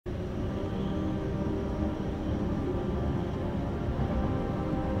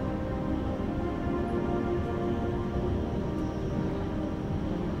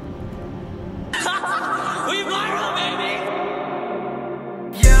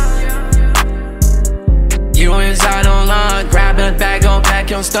inside on lock. Grab a bag, go pack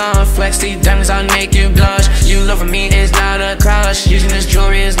your stuff. Flex these diamonds, I'll make you blush. You love me is not a crush. Using this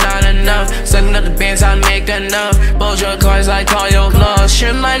jewelry is not enough. Setting up the bands, I'll make enough. Bulge your cards, I call your bluff.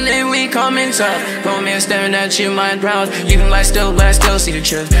 Shit my name, we coming tough. Romance staring at you, my brows. You can lie still, but I still see the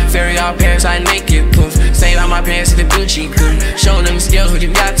truth. Fairy our parents, I make you poof. Save out my pants, see the Gucci good. Show them skills, what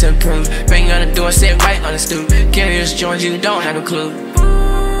you got to prove. Bang on the door, sit right on the stoop. Curious joins, you don't have a clue.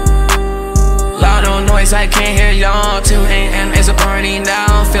 Loud on noise, I can't hear y'all. 2 a.m. is a party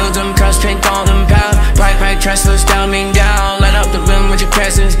now. Fill them cups, drink all them pounds. Bright trestlers down me down. Light up the room with your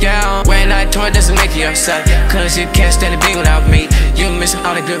presence, gal. When I tour, doesn't make you upset, cause you can't stand to be without me. You missing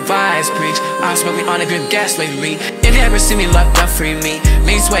all the good vibes, preach. I'm smoking on a good gas lately. If you ever see me locked up, free me.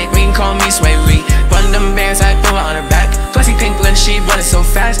 Me Swae, we can call me Swae. Run them bands, I throw her on her back. Classy pink blend, she running so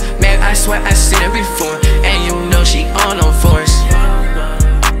fast. Man, I swear I seen her before. And you know she on no force.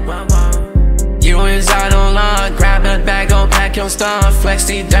 You inside on lock. Grab a bag, go pack your stuff. Flex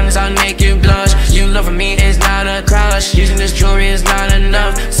these diamonds, I'll make you blush. You loving me is not a crush. Using this jewelry is not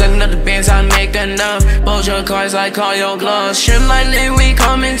enough. Setting up the bands, I'll make enough. Bulge your cards, I call your gloves. Shrimp my name, we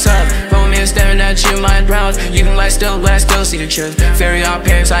coming tough. Romance staring at you, my brows. You can lie still, but I still see the truth. Fairy our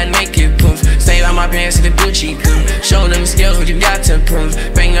parents, I make you poof. Save out my pants, see the Gucci good. Show them skills, what you got to prove.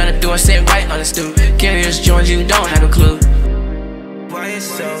 Bang on the door, sit right on the stoop. Curious joins, you don't have a clue.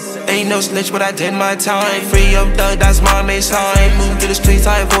 Ain't no snitch, but I did my time. Free up thug, that's my baseline. Move through the streets,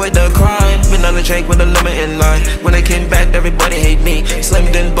 I avoid the crime. Been on the drink with a limit in line. When I came back, everybody hate me.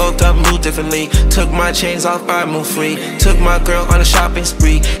 Slimmed and bulked up, moved differently. Took my chains off, I moved free. Took my girl on a shopping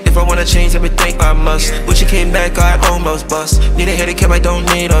spree. If I wanna change everything, I must. When she came back, I almost bust. Need a handicap, I don't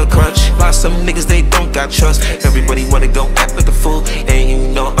need a crutch. Lost some niggas, they don't got trust. Everybody wanna go act like a fool. And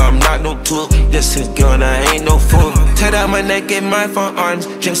you know I'm not no tool. This is Gunna, I ain't no fool. Tied out my neck and my forearms.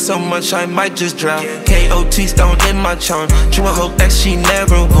 Drink so much I might just drown. KOT stone in my charm. Dream a whole ex, she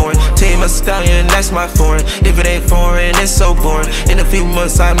never born. Tame a stallion, that's my foreign. If it ain't foreign, it's so boring. In a few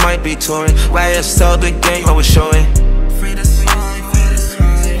months I might be touring. YSL the game, I was showing.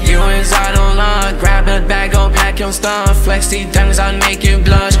 You inside on lock. Grab a bag, go pack your stuff. Flex these diamonds, I'll make you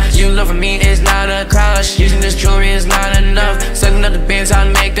blush. You loving me is not a crush. Using this jewelry is not enough. Setting up the bands,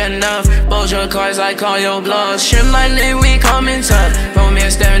 I'll make enough. Bulge your cards, I call your bluff. Shrimp my name, we coming tough.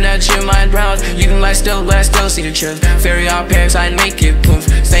 Romance staring at you, my brows. You can lie still, but I still see the truth. Fairy our parents, I make you poof.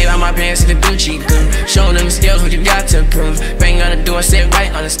 Save out my pants, see the Gucci good. Show them skills, what you got to prove. Bang on the door, sit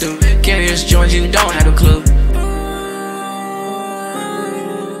right on the stoop. Curious joins, you don't have a clue.